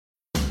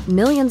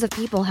Millions of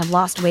people have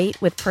lost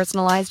weight with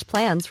personalized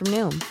plans from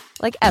Noom.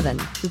 Like Evan,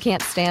 who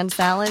can't stand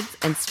salads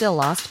and still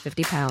lost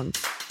 50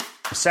 pounds.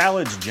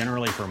 Salads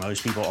generally for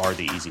most people are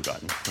the easy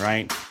button,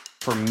 right?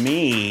 For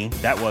me,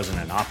 that wasn't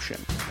an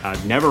option.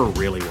 I never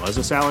really was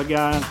a salad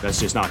guy. That's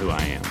just not who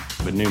I am.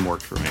 But Noom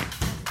worked for me.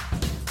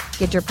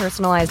 Get your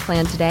personalized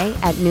plan today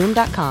at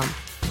Noom.com.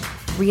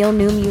 Real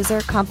Noom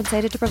user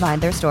compensated to provide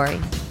their story.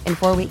 In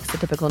 4 weeks, the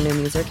typical Noom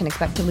user can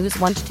expect to lose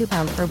 1 to 2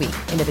 pounds per week.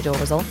 Individual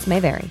results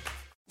may vary.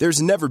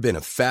 There's never been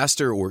a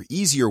faster or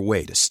easier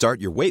way to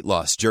start your weight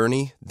loss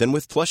journey than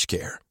with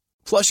PlushCare.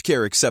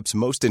 PlushCare accepts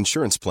most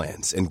insurance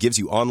plans and gives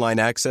you online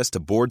access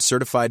to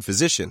board-certified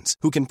physicians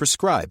who can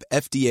prescribe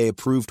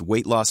FDA-approved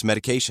weight loss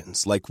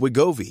medications like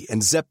Wegovy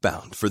and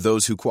Zepbound for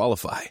those who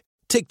qualify.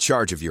 Take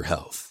charge of your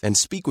health and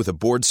speak with a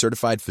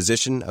board-certified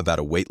physician about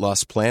a weight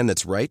loss plan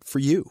that's right for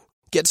you.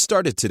 Get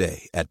started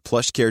today at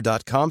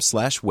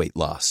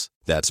plushcare.com/weightloss.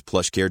 That's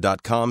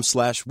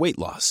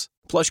plushcare.com/weightloss.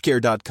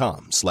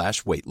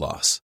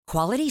 plushcare.com/weightloss.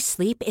 Quality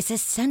sleep is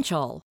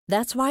essential.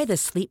 That's why the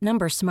Sleep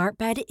Number Smart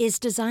Bed is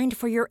designed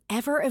for your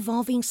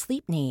ever-evolving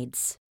sleep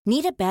needs.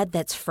 Need a bed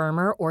that's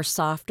firmer or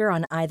softer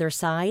on either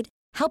side?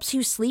 Helps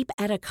you sleep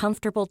at a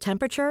comfortable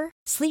temperature?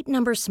 Sleep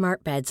Number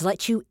Smart Beds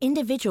let you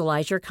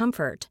individualize your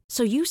comfort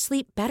so you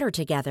sleep better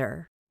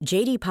together.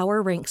 J.D.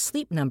 Power ranks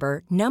Sleep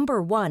Number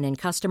 #1 in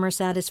customer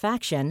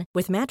satisfaction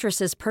with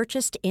mattresses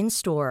purchased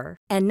in-store.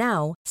 And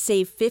now,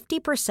 save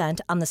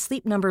 50% on the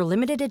Sleep Number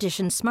Limited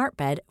Edition Smart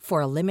Bed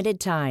for a limited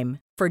time.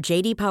 For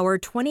J.D. Power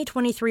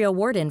 2023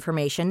 award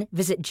information,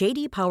 visit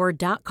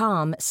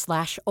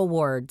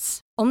jdpower.com/awards.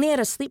 Only at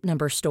a Sleep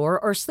Number store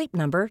or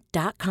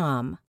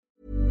sleepnumber.com.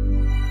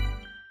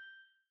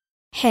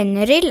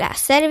 Henry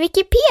läser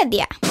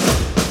Wikipedia.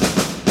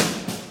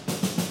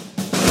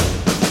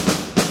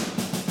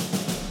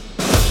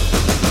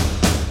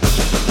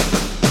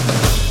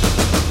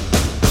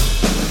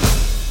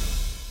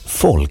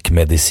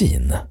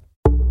 Folkmedicin.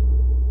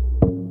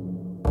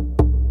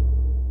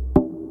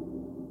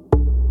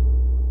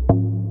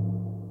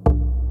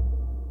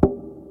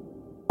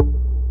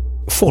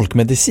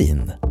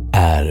 Folkmedicin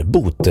är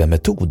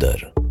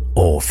botemetoder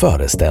och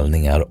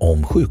föreställningar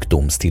om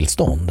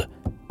sjukdomstillstånd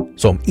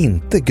som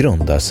inte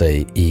grundar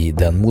sig i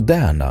den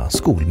moderna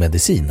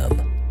skolmedicinen,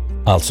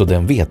 alltså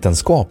den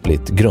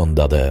vetenskapligt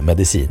grundade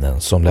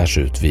medicinen som lärs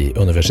ut vid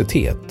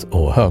universitet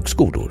och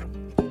högskolor.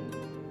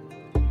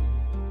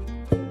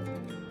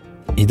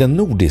 I den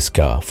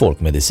nordiska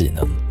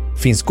folkmedicinen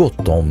finns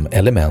gott om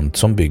element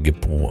som bygger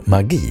på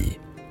magi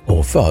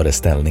och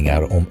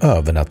föreställningar om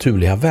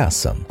övernaturliga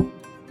väsen,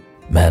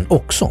 men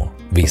också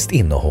visst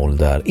innehåll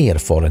där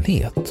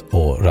erfarenhet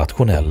och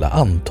rationella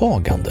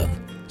antaganden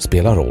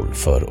spelar roll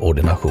för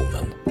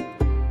ordinationen.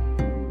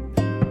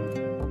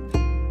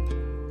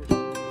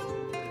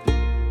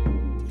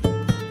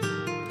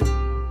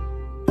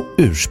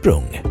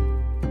 Ursprung.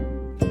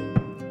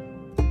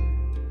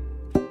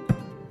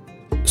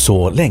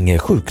 Så länge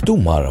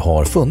sjukdomar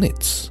har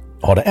funnits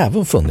har det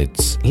även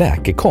funnits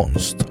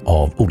läkekonst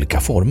av olika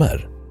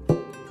former.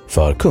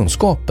 För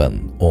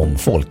kunskapen om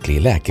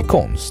folklig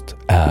läkekonst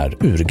är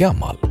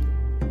urgammal.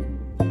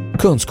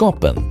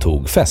 Kunskapen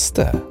tog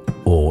fäste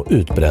och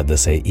utbredde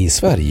sig i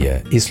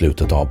Sverige i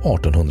slutet av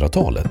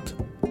 1800-talet.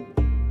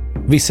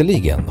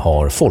 Visserligen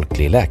har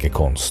folklig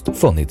läkekonst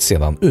funnits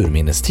sedan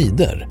urminnes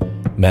tider,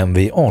 men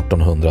vid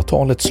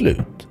 1800-talets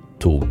slut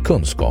tog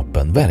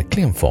kunskapen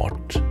verkligen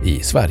fart i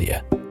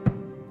Sverige.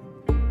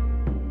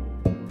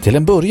 Till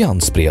en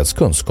början spreds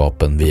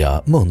kunskapen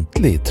via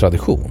muntlig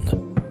tradition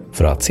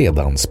för att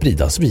sedan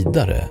spridas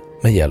vidare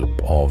med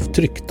hjälp av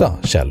tryckta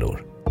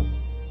källor.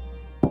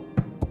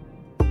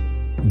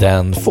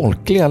 Den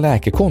folkliga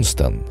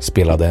läkekonsten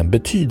spelade en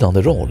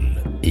betydande roll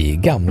i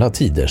gamla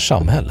tiders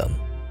samhällen.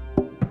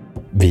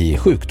 Vid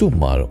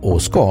sjukdomar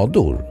och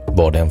skador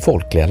var den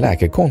folkliga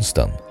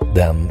läkekonsten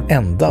den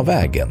enda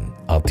vägen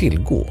att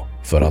tillgå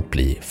för att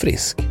bli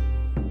frisk.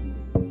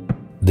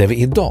 Det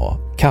vi idag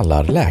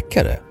kallar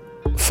läkare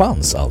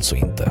fanns alltså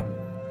inte.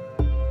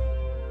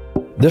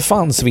 Det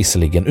fanns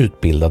visserligen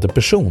utbildade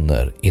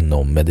personer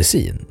inom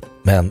medicin,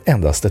 men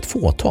endast ett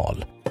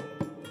fåtal.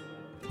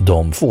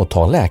 De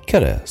fåtal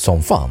läkare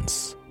som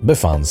fanns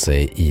befann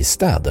sig i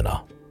städerna.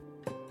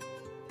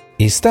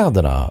 I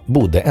städerna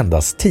bodde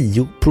endast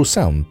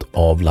 10%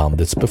 av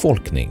landets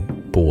befolkning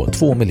på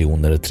 2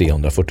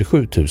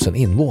 347 000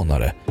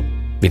 invånare,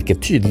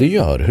 vilket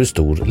tydliggör hur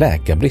stor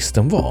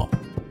läkarbristen var.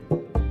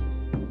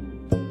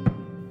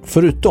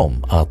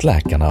 Förutom att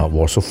läkarna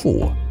var så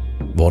få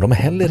var de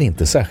heller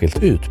inte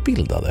särskilt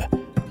utbildade,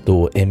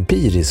 då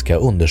empiriska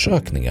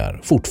undersökningar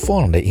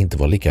fortfarande inte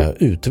var lika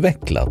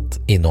utvecklat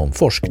inom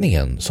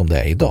forskningen som det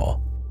är idag.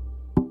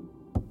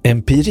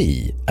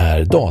 Empiri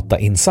är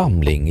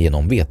datainsamling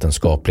genom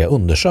vetenskapliga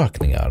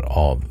undersökningar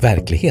av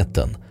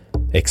verkligheten,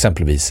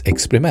 exempelvis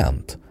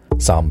experiment,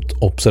 samt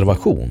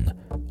observation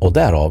och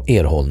därav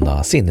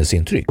erhållna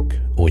sinnesintryck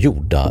och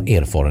gjorda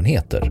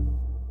erfarenheter.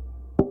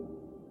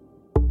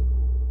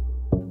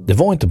 Det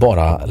var inte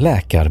bara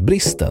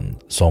läkarbristen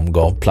som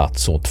gav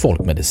plats åt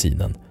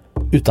folkmedicinen,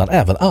 utan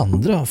även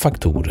andra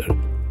faktorer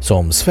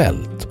som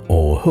svält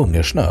och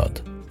hungersnöd.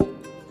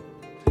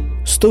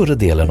 Större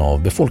delen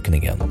av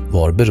befolkningen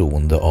var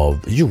beroende av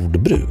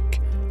jordbruk,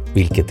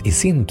 vilket i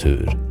sin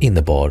tur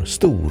innebar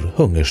stor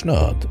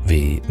hungersnöd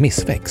vid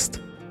missväxt.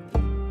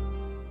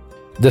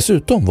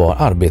 Dessutom var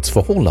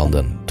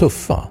arbetsförhållanden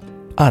tuffa,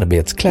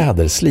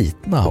 arbetskläder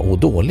slitna och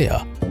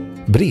dåliga,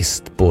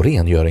 brist på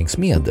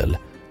rengöringsmedel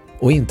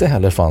och inte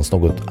heller fanns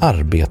något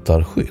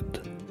arbetarskydd.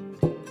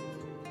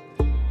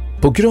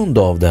 På grund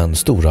av den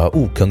stora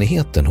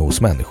okunnigheten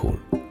hos människor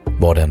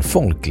var den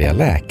folkliga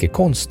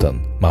läkekonsten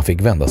man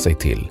fick vända sig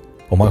till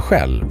om man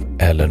själv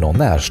eller någon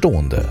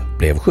närstående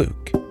blev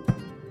sjuk.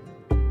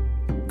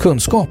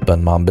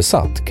 Kunskapen man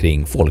besatt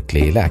kring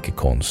folklig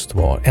läkekonst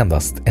var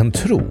endast en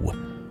tro,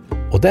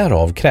 och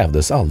därav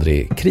krävdes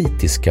aldrig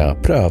kritiska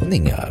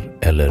prövningar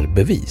eller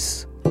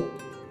bevis.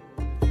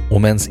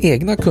 Om ens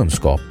egna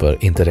kunskaper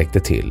inte räckte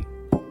till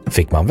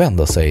fick man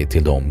vända sig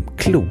till de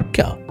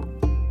kloka.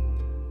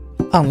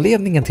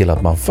 Anledningen till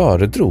att man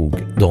föredrog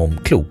de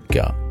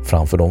kloka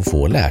framför de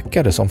få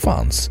läkare som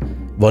fanns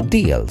var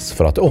dels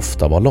för att det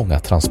ofta var långa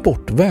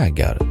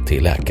transportvägar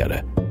till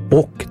läkare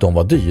och de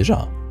var dyra.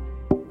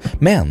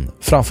 Men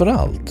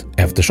framförallt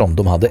eftersom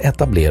de hade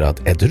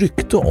etablerat ett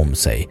rykte om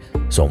sig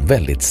som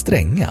väldigt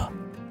stränga.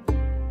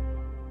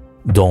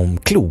 De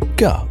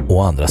kloka,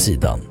 å andra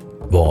sidan,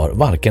 var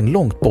varken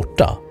långt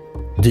borta,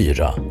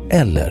 dyra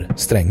eller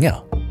stränga.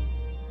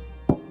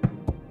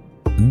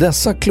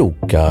 Dessa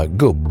kloka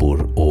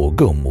gubbor och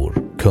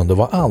gummor kunde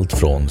vara allt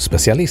från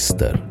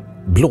specialister,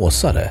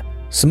 blåsare,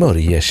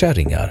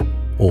 smörjekärringar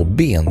och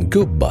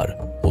bengubbar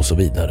och så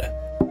vidare.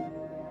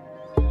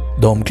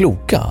 De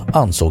kloka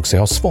ansåg sig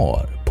ha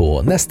svar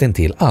på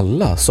nästintill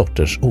alla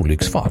sorters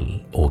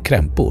olycksfall och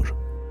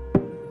krämpor.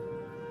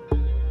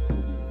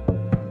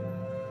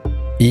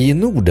 I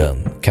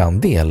Norden kan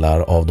delar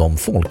av de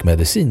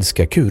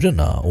folkmedicinska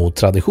kurerna och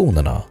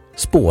traditionerna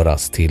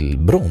spåras till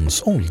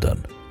bronsåldern.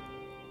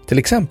 Till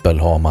exempel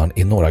har man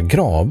i några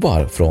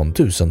gravar från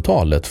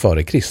 1000-talet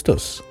före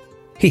Kristus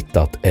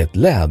hittat ett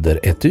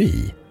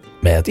läderetui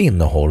med ett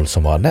innehåll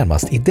som var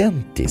närmast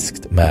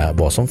identiskt med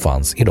vad som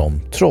fanns i de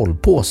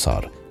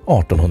trollpåsar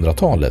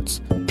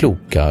 1800-talets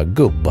kloka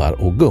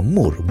gubbar och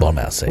gummor bar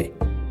med sig.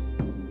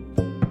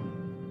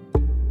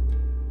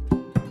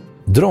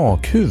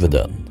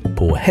 Drakhuvuden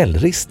på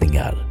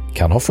hällristningar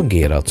kan ha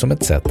fungerat som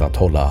ett sätt att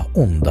hålla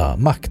onda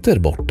makter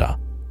borta.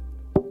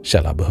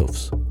 Källa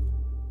behövs.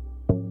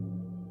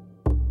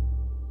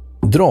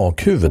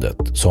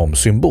 Drakhuvudet som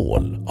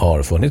symbol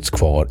har funnits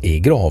kvar i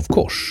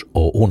gravkors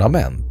och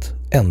ornament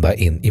ända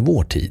in i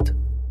vår tid.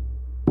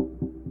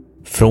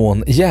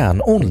 Från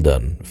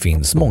järnåldern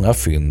finns många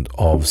fynd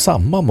av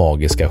samma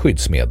magiska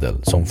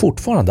skyddsmedel som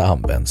fortfarande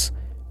används,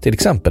 till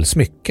exempel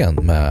smycken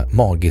med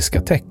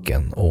magiska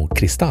tecken och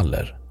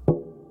kristaller.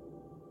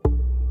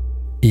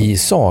 I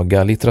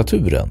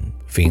sagalitteraturen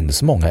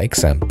finns många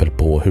exempel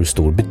på hur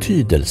stor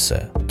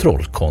betydelse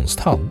trollkonst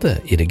hade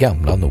i det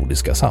gamla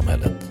nordiska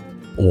samhället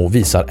och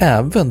visar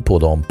även på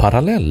de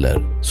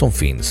paralleller som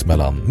finns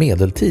mellan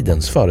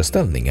medeltidens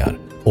föreställningar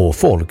och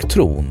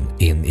folktron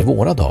in i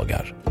våra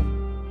dagar.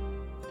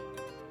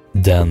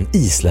 Den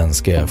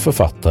isländske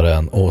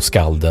författaren och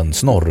skalden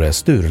Snorre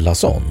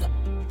Sturlason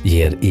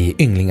ger i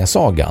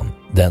Ynglingasagan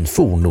den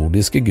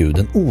fornnordiske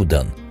guden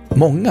Oden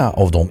många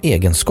av de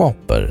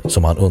egenskaper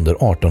som han under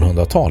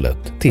 1800-talet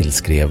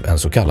tillskrev en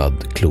så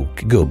kallad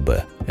klok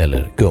gubbe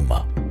eller gumma.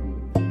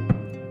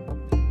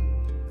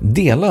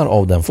 Delar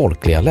av den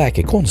folkliga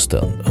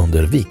läkekonsten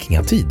under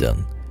vikingatiden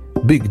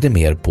byggde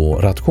mer på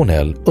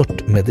rationell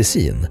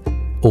örtmedicin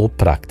och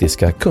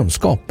praktiska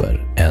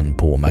kunskaper än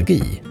på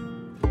magi.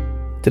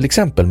 Till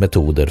exempel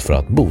metoder för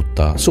att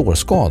bota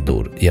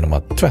sårskador genom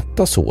att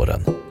tvätta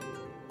såren.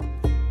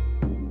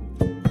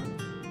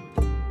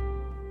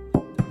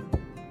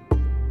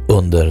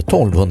 Under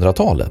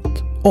 1200-talet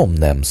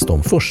omnämns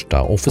de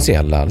första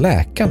officiella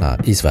läkarna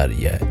i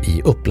Sverige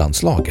i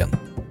Upplandslagen.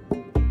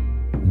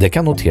 Det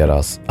kan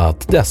noteras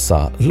att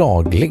dessa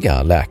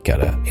lagliga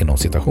läkare inom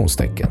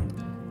citationstecken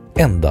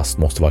endast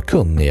måste vara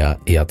kunniga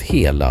i att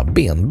hela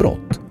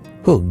benbrott,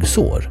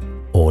 huggsår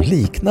och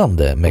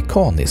liknande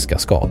mekaniska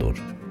skador.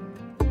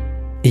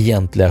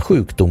 Egentliga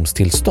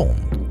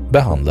sjukdomstillstånd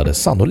behandlades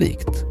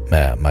sannolikt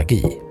med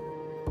magi.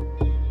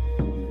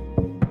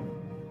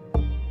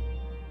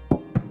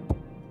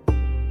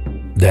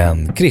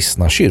 Den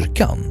kristna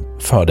kyrkan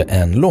förde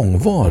en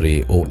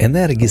långvarig och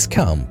energisk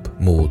kamp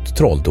mot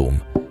trolldom,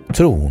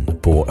 tron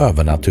på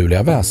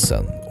övernaturliga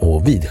väsen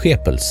och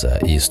vidskepelse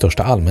i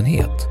största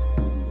allmänhet.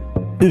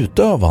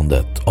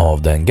 Utövandet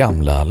av den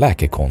gamla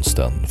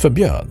läkekonsten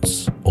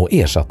förbjöds och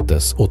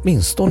ersattes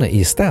åtminstone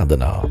i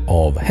städerna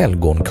av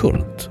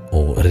helgonkult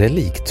och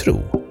reliktro.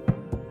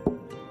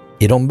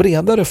 I de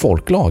bredare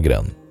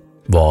folklagren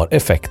var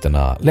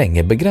effekterna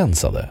länge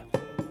begränsade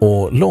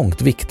och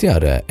långt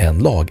viktigare än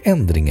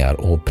lagändringar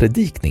och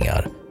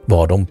predikningar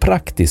var de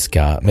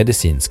praktiska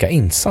medicinska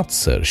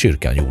insatser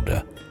kyrkan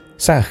gjorde,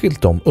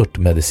 särskilt de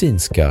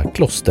örtmedicinska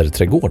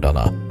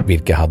klosterträdgårdarna,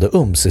 vilka hade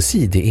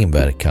ömsesidig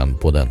inverkan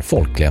på den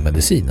folkliga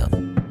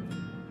medicinen.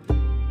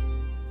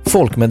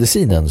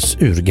 Folkmedicinens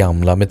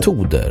urgamla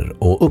metoder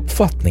och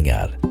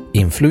uppfattningar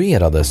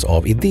influerades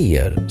av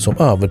idéer som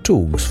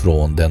övertogs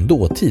från den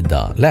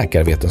dåtida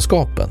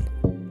läkarvetenskapen,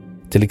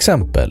 till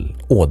exempel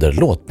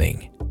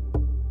åderlåtning.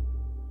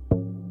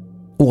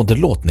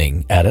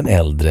 Åderlåtning är en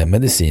äldre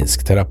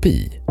medicinsk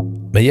terapi.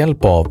 Med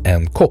hjälp av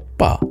en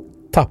koppa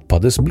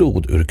tappades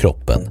blod ur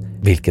kroppen,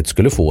 vilket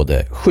skulle få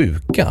det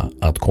sjuka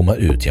att komma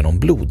ut genom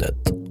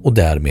blodet och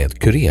därmed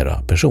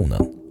kurera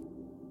personen.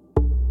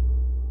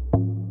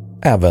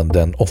 Även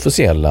den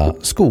officiella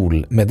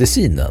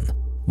skolmedicinen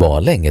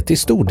var länge till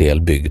stor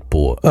del byggd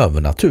på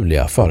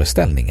övernaturliga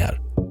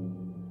föreställningar.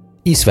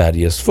 I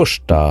Sveriges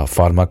första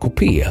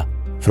farmakopé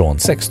från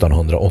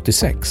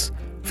 1686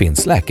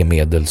 finns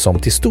läkemedel som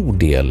till stor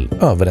del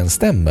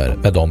överensstämmer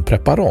med de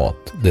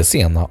preparat det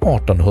sena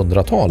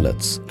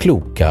 1800-talets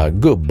kloka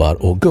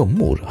gubbar och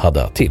gummor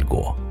hade att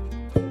tillgå.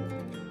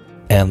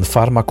 En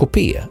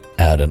farmakopé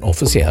är en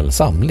officiell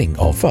samling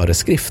av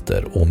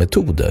föreskrifter och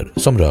metoder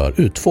som rör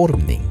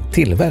utformning,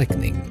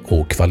 tillverkning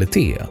och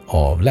kvalitet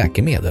av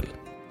läkemedel.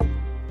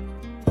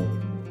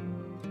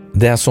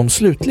 Det som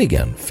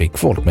slutligen fick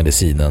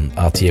folkmedicinen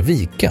att ge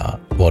vika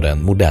var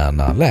den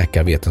moderna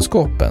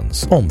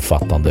läkarvetenskapens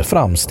omfattande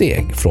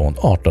framsteg från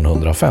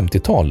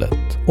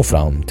 1850-talet och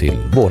fram till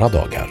våra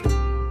dagar.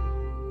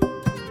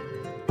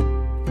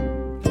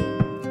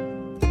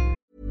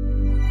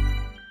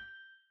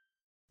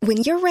 When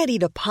you're ready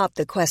to pop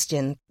the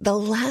question, the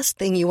last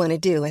thing you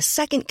want to do is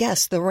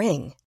second-guess the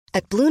ring.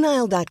 At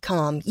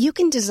BlueNile.com, you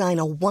can design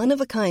a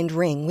one-of-a-kind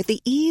ring with the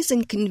ease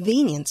and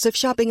convenience of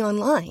shopping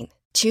online.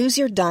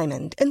 Choose your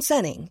diamond and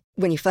setting.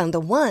 When you find the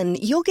one,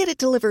 you'll get it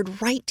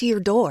delivered right to your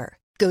door.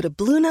 Go to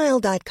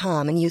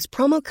BlueNile.com and use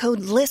promo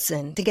code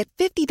LISTEN to get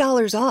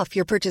 $50 off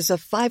your purchase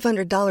of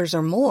 $500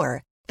 or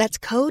more. That's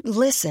code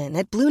LISTEN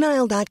at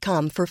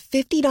BlueNile.com for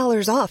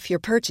 $50 off your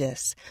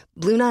purchase.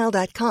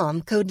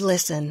 BlueNile.com, code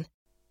LISTEN.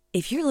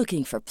 If you're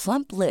looking for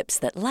plump lips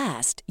that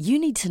last, you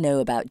need to know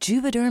about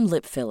Juvederm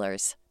lip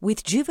fillers.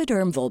 With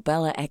Juvederm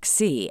Volbella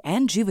XC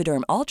and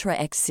Juvederm Ultra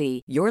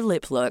XC, your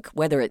lip look,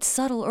 whether it's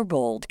subtle or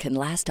bold, can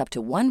last up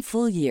to 1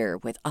 full year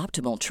with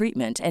optimal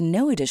treatment and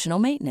no additional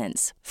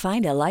maintenance.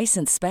 Find a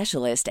licensed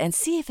specialist and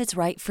see if it's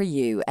right for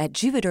you at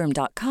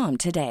Juvederm.com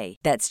today.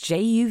 That's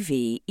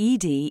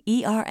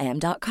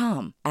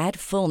JUVEDERM.com. Add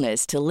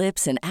fullness to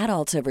lips in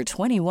adults over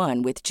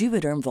 21 with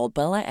Juvederm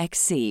Volbella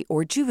XC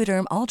or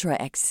Juvederm Ultra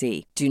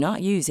XC. Do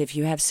not use if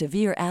you have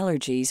severe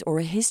allergies or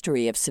a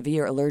history of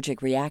severe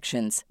allergic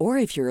reactions, or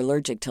if you're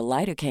allergic to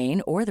lidocaine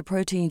or the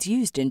proteins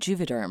used in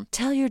Juvederm.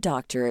 Tell your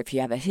doctor if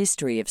you have a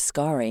history of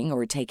scarring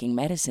or taking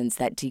medicines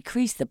that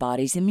decrease the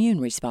body's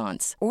immune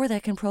response or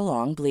that can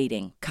prolong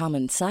bleeding.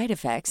 Common side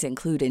effects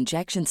include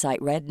injection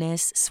site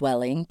redness,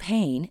 swelling,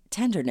 pain,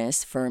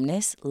 tenderness,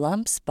 firmness,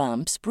 lumps,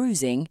 bumps,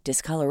 bruising,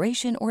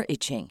 discoloration, or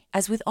itching.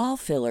 As with all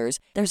fillers,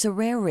 there's a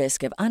rare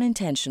risk of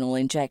unintentional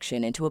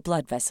injection into a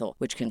blood vessel,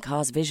 which can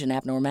cause vision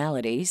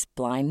abnormalities,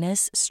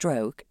 blindness,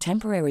 stroke,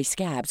 temporary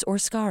scabs, or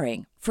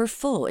scarring. For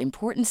full,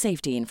 important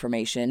safety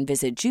information,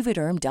 visit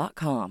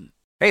Juvederm.com.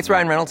 Hey, it's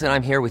Ryan Reynolds, and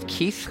I'm here with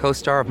Keith,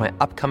 co-star of my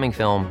upcoming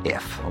film,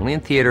 If, only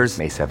in theaters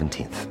May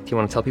 17th. Do you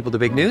want to tell people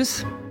the big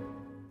news?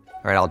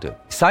 All right, I'll do it.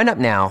 Sign up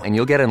now and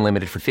you'll get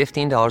unlimited for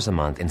 $15 a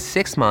month and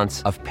 6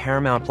 months of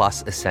Paramount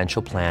Plus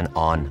Essential Plan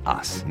on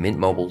us.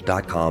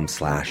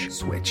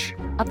 MintMobile.com/switch.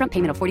 Upfront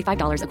payment of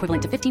 $45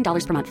 equivalent to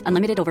 $15 per month.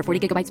 Unlimited over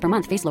 40 gigabytes per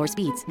month. Face lower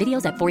speeds.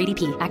 Videos at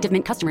 480p. Active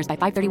Mint customers by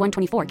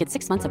 531.24 get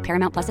 6 months of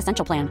Paramount Plus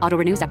Essential Plan. Auto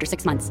renews after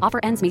 6 months. Offer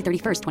ends May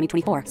 31st,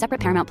 2024.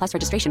 Separate Paramount Plus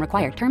registration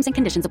required. Terms and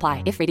conditions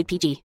apply if rated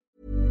PG.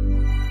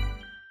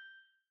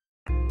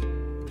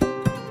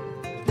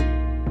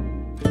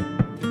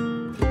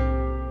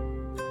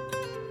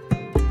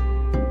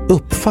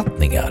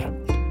 Uppfattningar.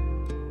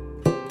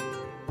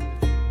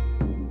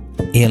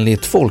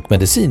 Enligt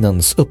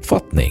folkmedicinens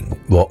uppfattning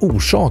var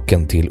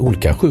orsaken till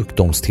olika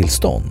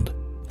sjukdomstillstånd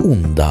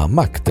onda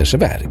makters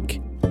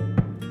verk.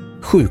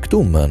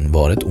 Sjukdomen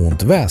var ett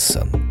ont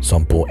väsen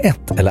som på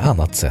ett eller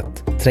annat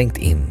sätt trängt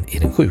in i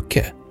den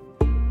sjuke.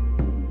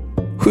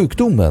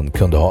 Sjukdomen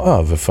kunde ha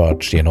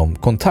överförts genom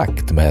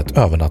kontakt med ett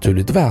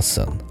övernaturligt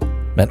väsen,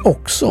 men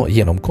också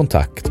genom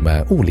kontakt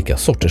med olika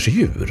sorters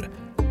djur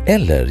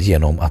eller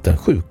genom att den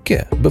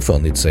sjuke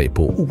befunnit sig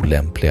på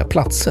olämpliga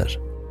platser.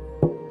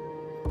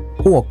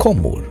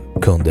 Åkommor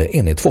kunde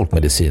enligt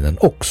folkmedicinen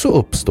också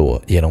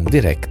uppstå genom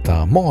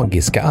direkta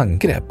magiska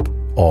angrepp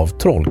av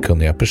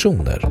trollkunniga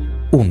personer,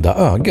 onda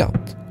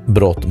ögat,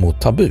 brott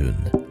mot tabun,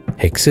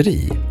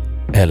 häxeri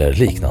eller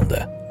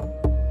liknande.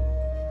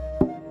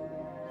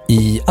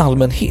 I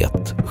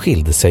allmänhet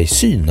skilde sig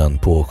synen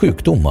på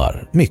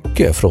sjukdomar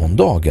mycket från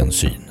dagens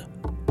syn.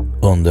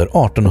 Under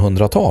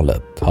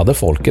 1800-talet hade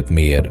folket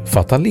mer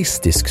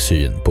fatalistisk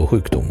syn på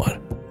sjukdomar.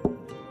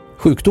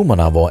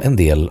 Sjukdomarna var en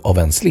del av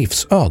ens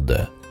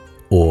livsöde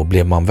och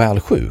blev man väl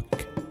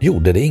sjuk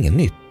gjorde det ingen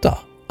nytta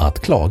att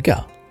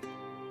klaga.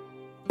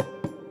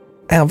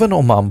 Även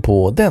om man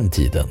på den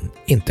tiden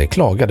inte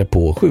klagade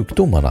på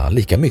sjukdomarna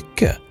lika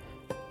mycket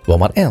var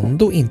man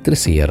ändå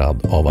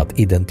intresserad av att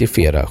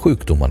identifiera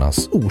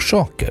sjukdomarnas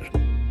orsaker.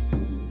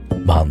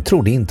 Man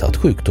trodde inte att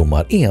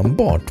sjukdomar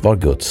enbart var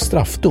Guds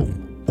straffdom.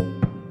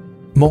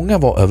 Många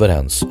var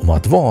överens om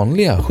att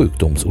vanliga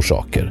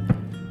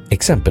sjukdomsorsaker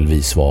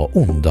exempelvis var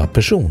onda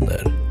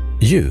personer,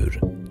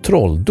 djur,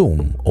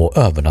 trolldom och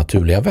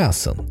övernaturliga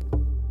väsen.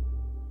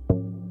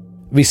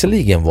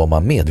 Visserligen var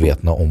man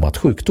medvetna om att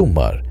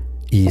sjukdomar,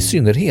 i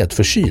synnerhet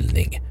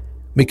förkylning,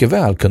 mycket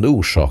väl kunde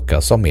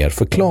orsakas av mer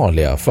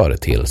förklarliga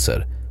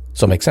företeelser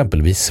som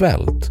exempelvis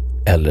svält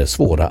eller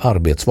svåra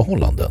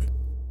arbetsförhållanden.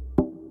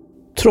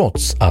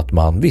 Trots att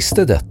man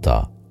visste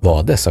detta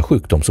var dessa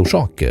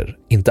sjukdomsorsaker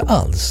inte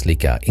alls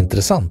lika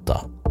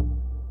intressanta.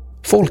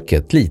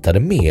 Folket litade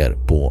mer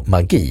på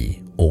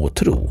magi och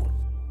tro.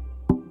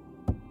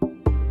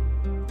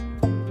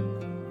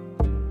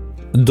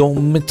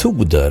 De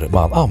metoder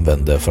man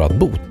använde för att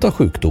bota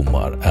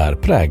sjukdomar är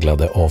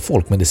präglade av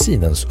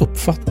folkmedicinens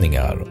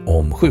uppfattningar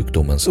om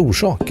sjukdomens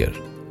orsaker.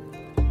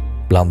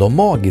 Bland de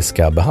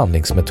magiska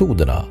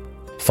behandlingsmetoderna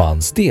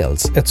fanns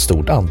dels ett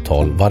stort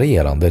antal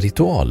varierande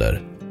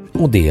ritualer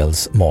och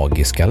dels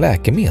magiska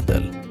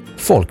läkemedel,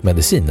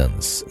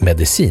 folkmedicinens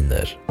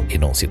mediciner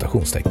inom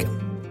citationstecken.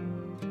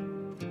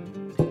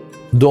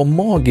 De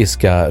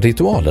magiska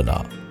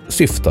ritualerna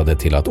syftade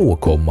till att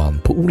åkomman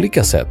på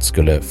olika sätt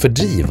skulle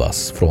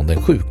fördrivas från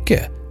den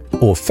sjuke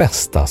och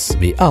fästas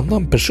vid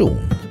annan person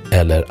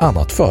eller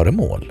annat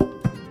föremål.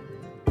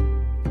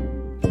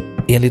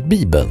 Enligt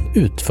Bibeln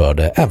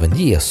utförde även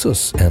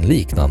Jesus en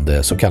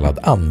liknande så kallad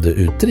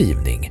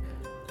andeutdrivning,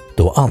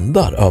 då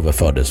andar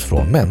överfördes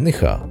från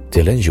människa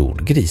till en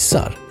jord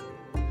grisar.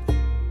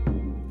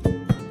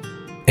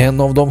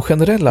 En av de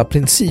generella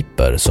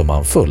principer som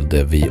man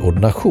följde vid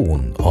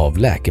ordination av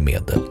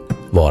läkemedel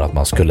var att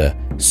man skulle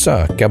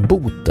söka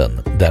boten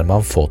där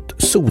man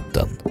fått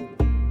soten.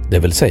 Det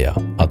vill säga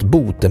att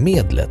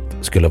botemedlet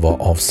skulle vara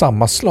av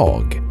samma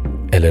slag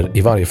eller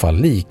i varje fall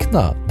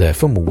likna det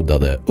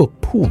förmodade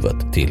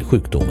upphovet till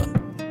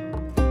sjukdomen.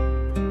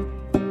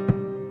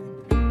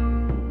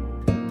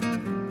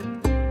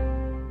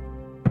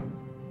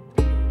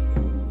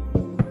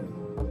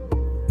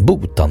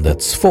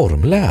 Botandets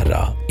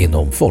formlära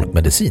inom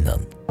folkmedicinen.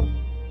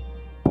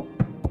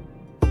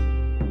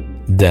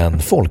 Den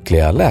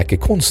folkliga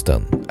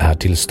läkekonsten är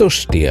till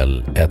störst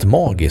del ett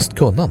magiskt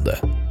kunnande.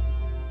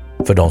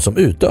 För de som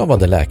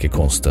utövade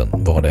läkekonsten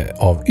var det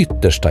av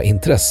yttersta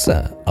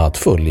intresse att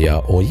följa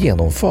och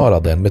genomföra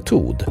den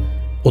metod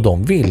och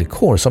de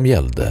villkor som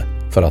gällde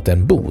för att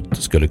en bot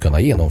skulle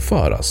kunna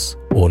genomföras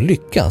och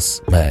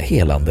lyckas med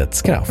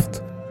helandets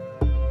kraft.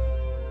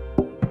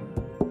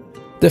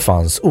 Det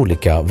fanns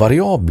olika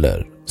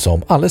variabler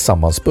som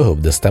allesammans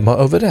behövde stämma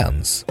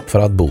överens för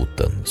att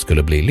boten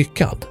skulle bli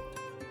lyckad.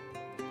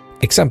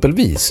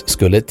 Exempelvis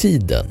skulle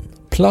tiden,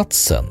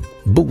 platsen,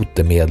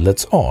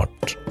 botemedlets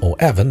art och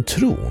även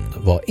tron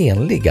vara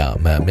enliga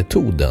med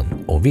metoden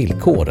och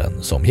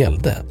villkoren som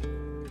gällde.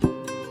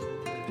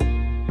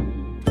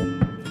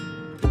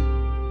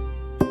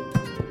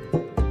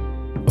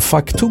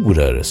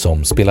 Faktorer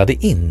som spelade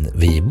in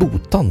vid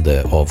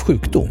botande av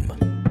sjukdom.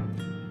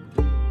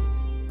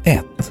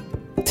 1.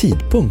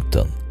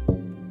 Tidpunkten.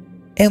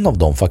 En av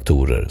de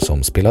faktorer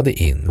som spelade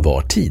in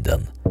var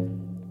tiden.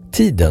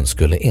 Tiden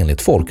skulle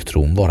enligt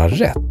folktron vara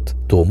rätt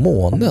då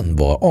månen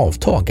var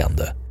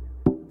avtagande.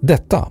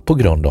 Detta på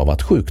grund av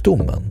att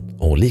sjukdomen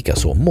och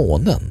likaså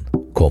månen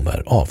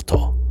kommer avta.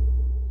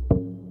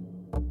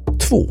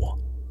 2.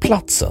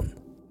 Platsen.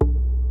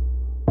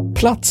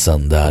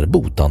 Platsen där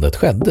botandet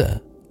skedde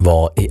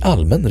var i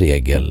allmän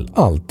regel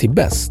alltid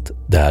bäst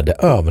där det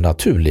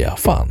övernaturliga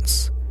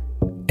fanns.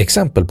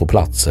 Exempel på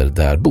platser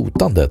där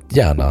botandet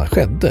gärna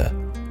skedde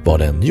var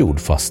den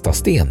jordfasta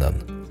stenen,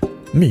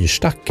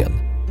 myrstacken,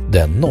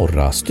 den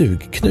norra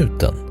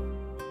stugknuten.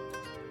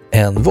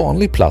 En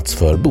vanlig plats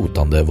för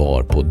botande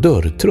var på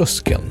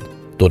dörrtröskeln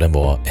då den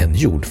var en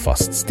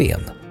jordfast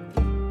sten.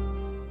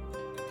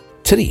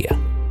 3.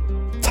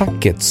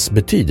 Tackets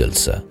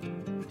betydelse.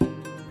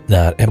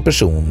 När en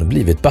person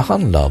blivit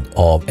behandlad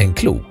av en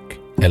klok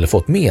eller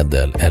fått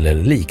medel eller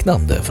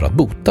liknande för att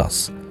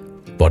botas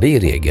var det i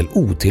regel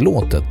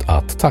otillåtet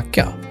att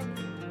tacka.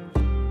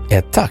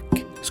 Ett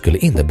tack skulle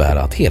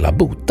innebära att hela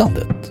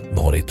botandet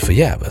varit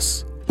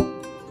förgäves.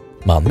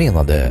 Man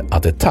menade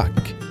att ett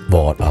tack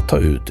var att ta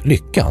ut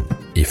lyckan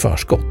i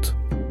förskott.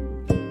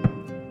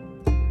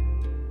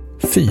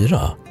 4.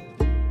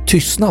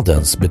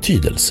 Tystnadens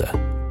betydelse.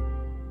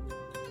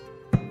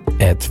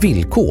 Ett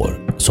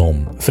villkor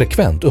som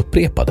frekvent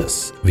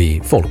upprepades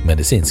vid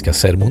folkmedicinska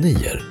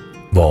ceremonier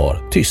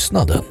var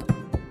tystnaden.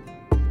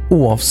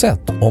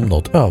 Oavsett om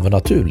något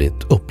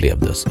övernaturligt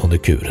upplevdes under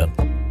kuren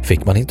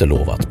fick man inte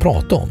lov att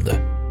prata om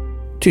det.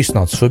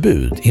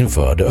 Tystnadsförbud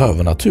inför det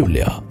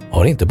övernaturliga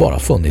har inte bara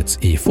funnits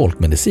i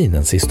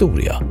folkmedicinens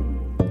historia.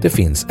 Det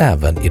finns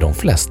även i de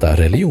flesta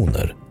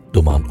religioner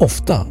då man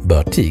ofta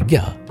bör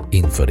tiga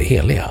inför det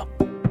heliga.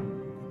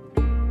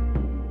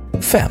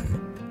 5.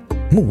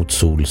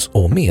 motsols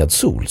och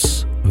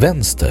medsols,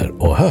 vänster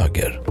och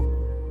höger.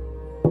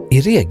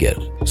 I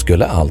regel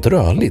skulle allt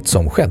rörligt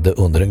som skedde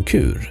under en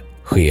kur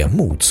ske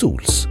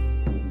motsols.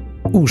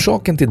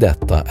 Orsaken till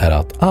detta är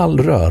att all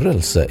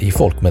rörelse i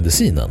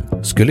folkmedicinen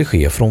skulle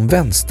ske från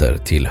vänster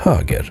till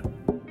höger.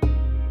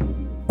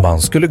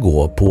 Man skulle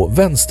gå på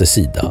vänster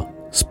sida,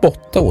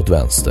 spotta åt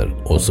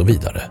vänster och så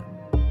vidare.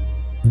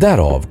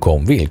 Därav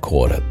kom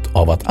villkoret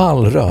av att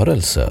all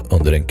rörelse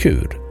under en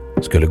kur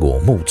skulle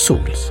gå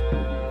motsols.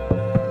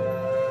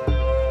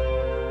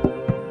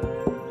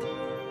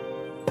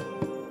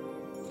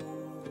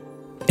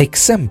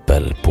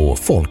 Exempel på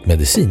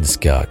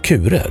folkmedicinska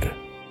kurer.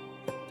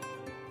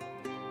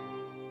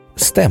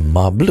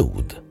 Stämma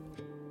blod.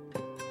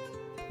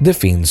 Det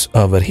finns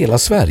över hela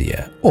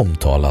Sverige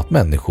omtalat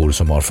människor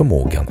som har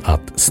förmågan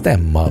att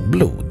stämma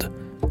blod,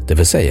 det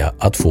vill säga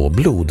att få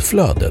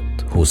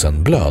blodflödet hos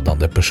en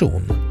blödande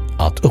person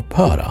att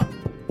upphöra.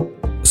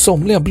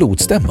 Somliga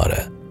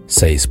blodstämmare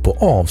sägs på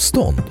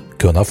avstånd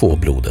kunna få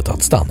blodet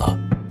att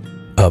stanna.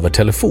 Över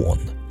telefon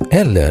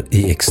eller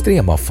i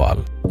extrema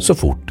fall så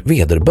fort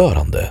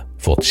vederbörande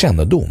fått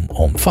kännedom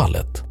om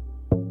fallet.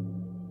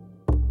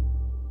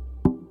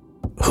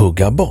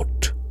 Hugga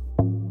bort.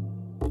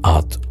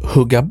 Att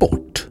hugga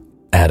bort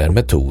är en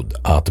metod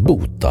att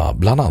bota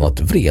bland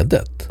annat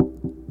vredet,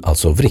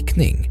 alltså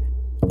vrickning,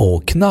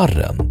 och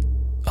knarren,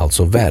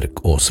 alltså värk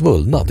och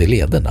svullnad i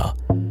lederna,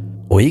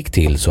 och gick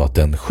till så att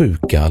den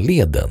sjuka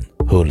leden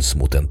hölls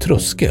mot en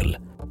tröskel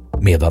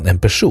medan en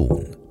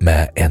person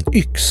med en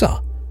yxa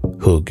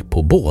hugg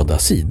på båda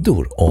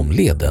sidor om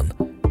leden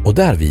och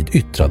därvid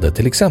yttrade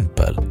till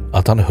exempel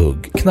att han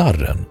hugg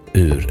knarren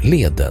ur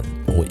leden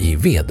och i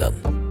veden.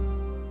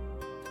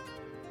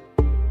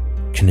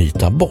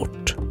 Knyta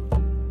bort.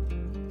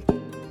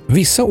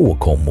 Vissa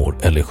åkommor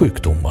eller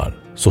sjukdomar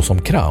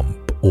såsom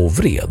kramp och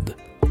vred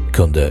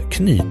kunde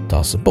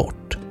knytas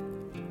bort.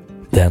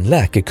 Den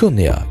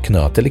läkekunniga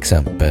knöt till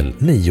exempel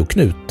 9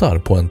 knutar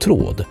på en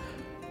tråd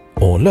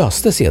och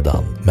löste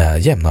sedan med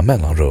jämna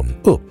mellanrum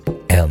upp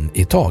en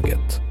i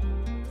taget.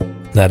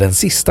 När den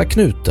sista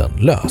knuten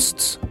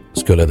lösts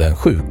skulle den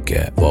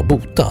sjuke vara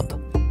botad.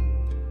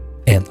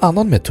 En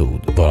annan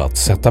metod var att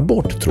sätta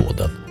bort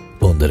tråden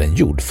under en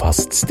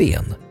jordfast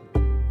sten.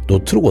 Då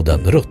tråden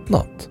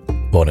ruttnat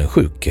var den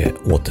sjuke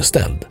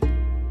återställd.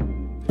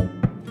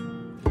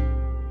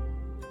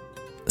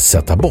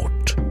 Sätta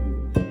bort.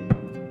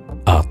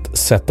 Att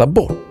sätta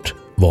bort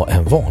var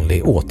en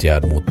vanlig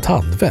åtgärd mot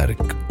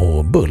tandvärk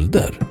och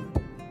bölder.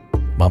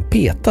 Man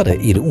petade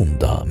i det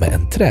onda med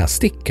en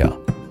trästicka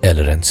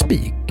eller en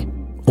spik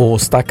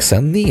och stack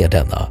sedan ner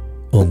denna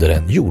under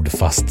en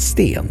jordfast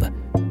sten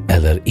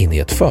eller in i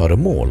ett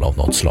föremål av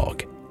något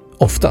slag,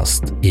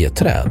 oftast i ett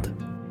träd.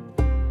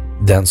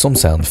 Den som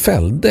sedan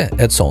fällde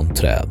ett sådant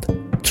träd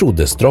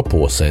troddes dra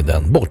på sig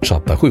den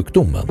bortsatta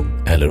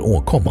sjukdomen eller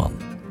åkomman.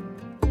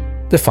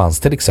 Det fanns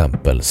till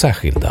exempel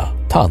särskilda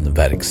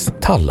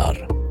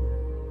tandvärkstallar.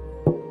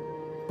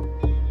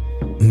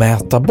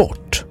 Mäta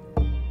bort.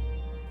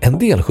 En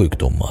del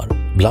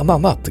sjukdomar, bland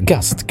annat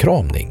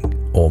gastkramning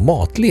och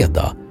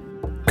matleda,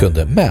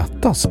 kunde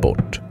mätas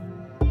bort.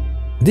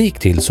 Det gick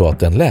till så att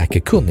den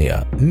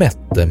läkekunniga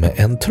mätte med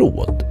en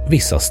tråd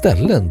vissa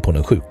ställen på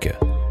den sjuke.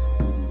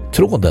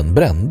 Tråden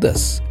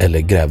brändes eller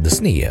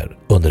grävdes ner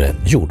under en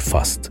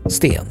jordfast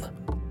sten.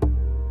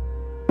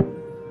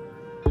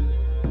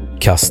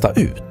 Kasta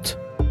ut.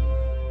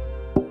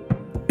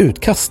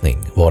 Utkastning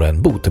var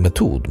en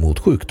botemetod mot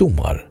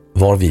sjukdomar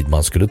varvid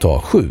man skulle ta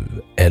 7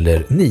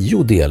 eller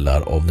 9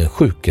 delar av den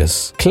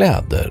sjukes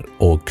kläder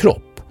och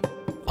kropp,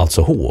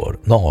 alltså hår,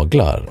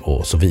 naglar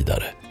och så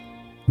vidare,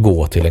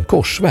 gå till en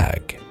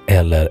korsväg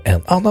eller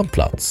en annan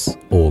plats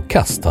och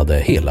kastade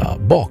hela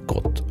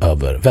bakåt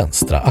över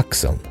vänstra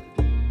axeln.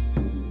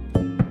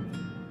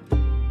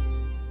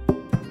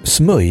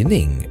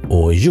 Smöjning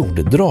och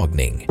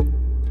jorddragning.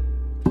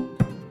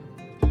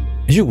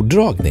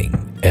 Jorddragning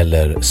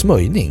eller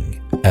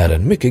smöjning är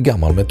en mycket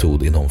gammal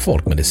metod inom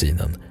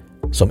folkmedicinen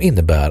som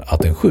innebär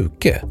att en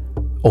sjuke,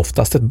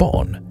 oftast ett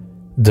barn,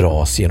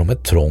 dras genom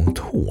ett trångt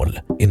hål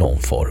i någon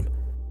form,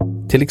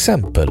 till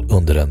exempel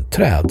under en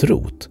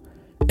trädrot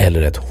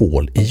eller ett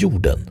hål i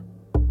jorden.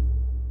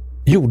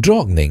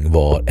 Jorddragning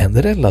var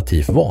en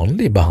relativt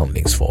vanlig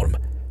behandlingsform,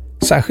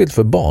 särskilt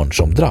för barn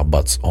som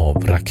drabbats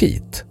av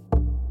rakit.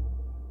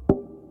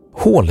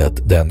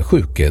 Hålet den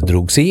sjuke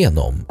drog sig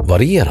igenom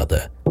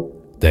varierade.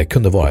 Det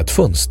kunde vara ett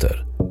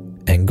fönster,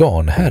 en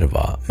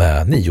garnhärva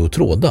med 9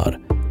 trådar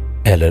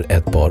eller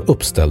ett par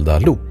uppställda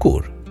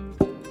lokor.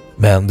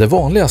 Men det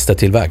vanligaste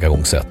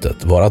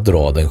tillvägagångssättet var att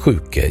dra den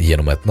sjuke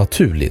genom ett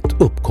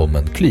naturligt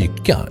uppkommen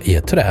klyka i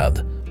ett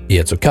träd, i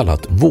ett så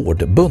kallat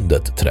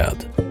vårdbundet träd.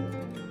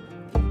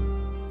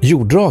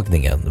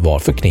 Jorddragningen var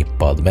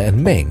förknippad med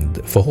en mängd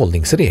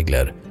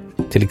förhållningsregler,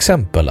 till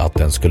exempel att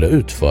den skulle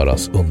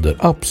utföras under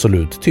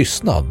absolut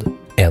tystnad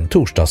en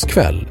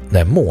torsdagskväll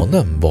när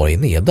månen var i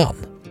nedan,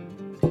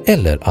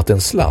 eller att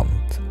en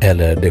slant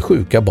eller det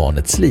sjuka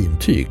barnets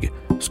lintyg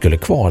skulle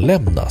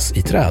kvarlämnas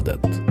i trädet.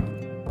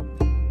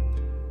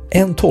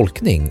 En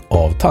tolkning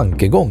av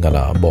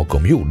tankegångarna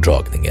bakom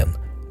jorddragningen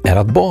är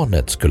att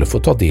barnet skulle få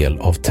ta del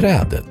av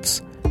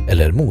trädets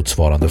eller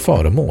motsvarande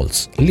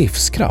föremåls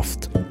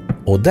livskraft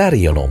och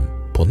därigenom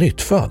på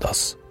nytt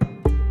födas.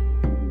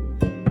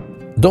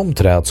 De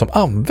träd som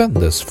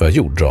användes för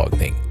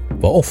jorddragning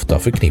var ofta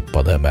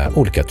förknippade med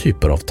olika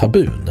typer av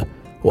tabun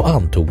och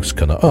antogs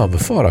kunna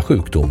överföra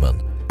sjukdomen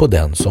på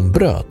den som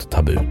bröt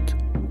tabut,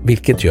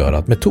 vilket gör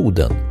att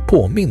metoden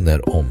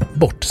påminner om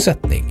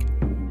bortsättning.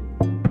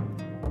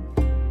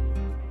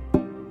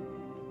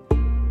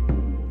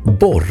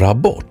 Borra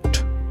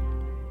bort.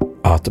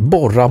 Att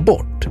borra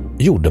bort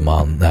gjorde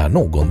man när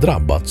någon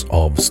drabbats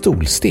av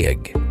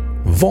stolsteg,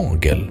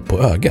 vagel på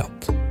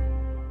ögat.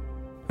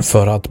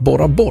 För att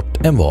borra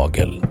bort en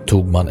vagel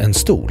tog man en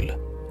stol,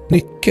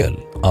 nyckel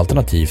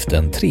alternativt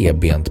en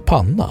trebent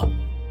panna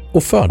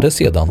och förde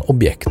sedan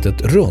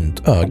objektet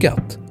runt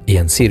ögat i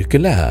en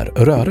cirkulär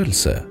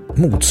rörelse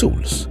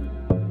motsols.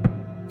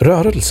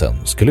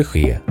 Rörelsen skulle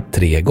ske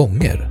 3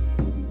 gånger.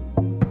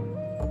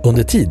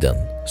 Under tiden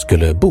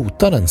skulle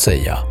botaren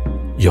säga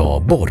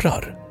 "Jag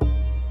borrar".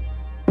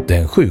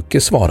 Den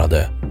sjuke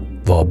svarade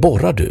 "Vad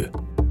borrar du?"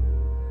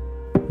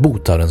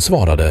 Botaren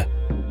svarade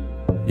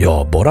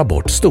 "Jag borrar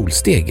bort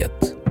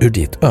stolsteget ur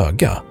ditt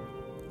öga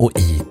och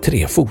i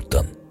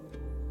 3-foten."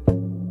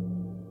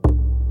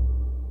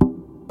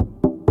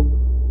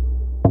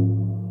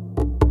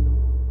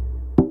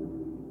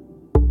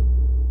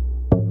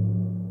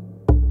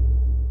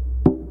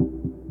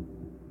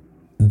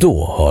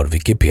 Då har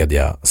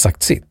Wikipedia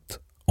sagt sitt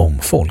om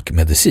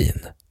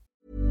folkmedicin.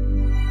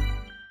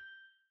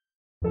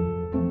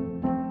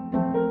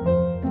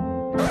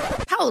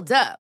 Hold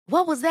up.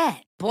 What was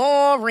that?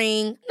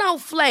 Boring. No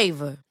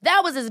flavor.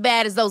 That was as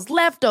bad as those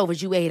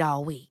leftovers you ate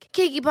all week.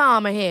 Keke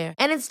Palmer here,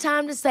 and it's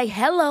time to say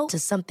hello to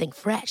something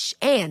fresh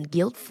and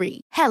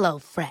guilt-free. Hello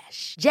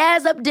Fresh.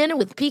 Jazz up dinner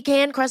with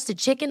pecan-crusted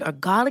chicken or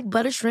garlic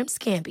butter shrimp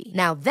scampi.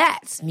 Now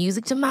that's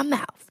music to my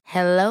mouth.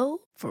 Hello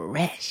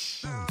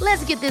Fresh.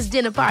 Let's get this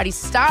dinner party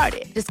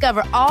started.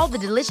 Discover all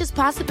the delicious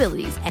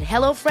possibilities at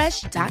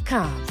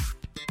hellofresh.com.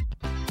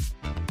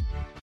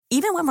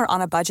 Even when we're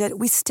on a budget,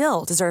 we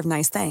still deserve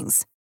nice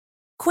things.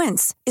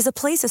 Quince is a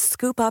place to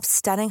scoop up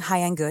stunning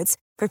high-end goods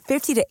for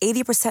 50 to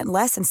 80%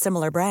 less than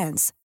similar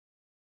brands.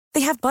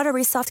 They have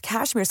buttery soft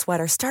cashmere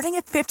sweaters starting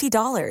at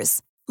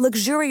 $50,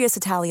 luxurious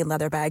Italian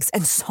leather bags,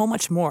 and so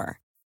much more.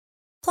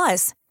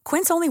 Plus,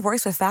 Quince only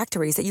works with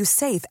factories that use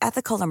safe,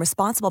 ethical, and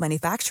responsible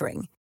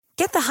manufacturing.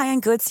 Get the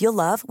high-end goods you'll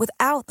love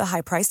without the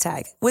high price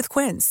tag with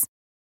Quince.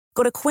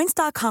 Go to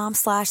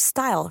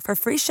quince.com/style for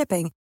free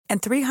shipping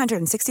and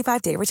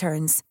 365-day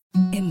returns.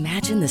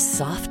 Imagine the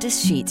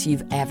softest sheets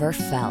you've ever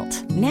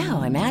felt.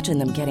 Now imagine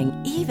them getting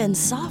even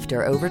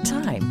softer over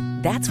time.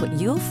 That's what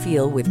you'll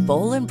feel with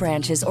Boll &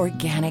 Branch's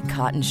organic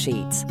cotton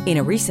sheets. In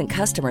a recent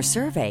customer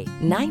survey,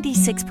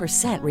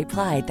 96%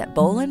 replied that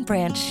Boll &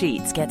 Branch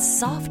sheets get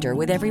softer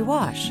with every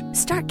wash.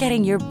 Start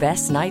getting your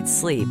best night's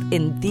sleep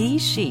in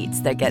these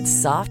sheets that get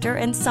softer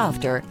and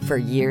softer for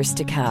years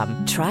to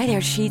come. Try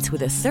their sheets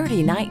with a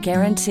 30-night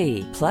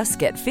guarantee.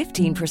 Plus, get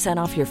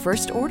 15% off your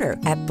first order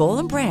at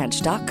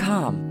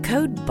bollandbranch.com.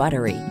 Code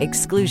BUTTERY.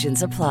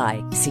 Exclusions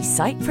apply. See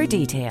site for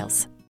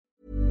details.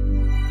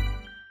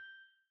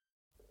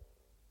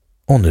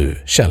 Och nu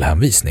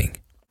källhänvisning.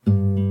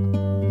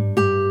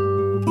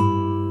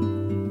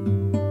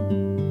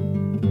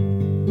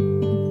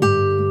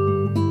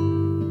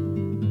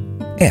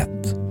 1.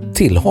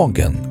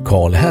 Tillhagen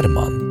Carl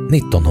Herman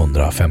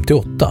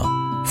 1958.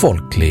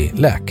 Folklig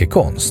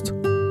läkekonst. 2.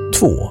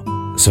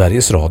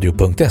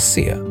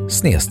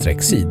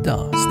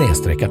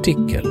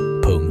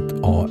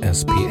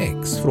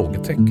 Sverigesradio.se/sida/artikel.aspx?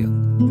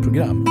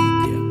 Program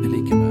ID är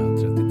lika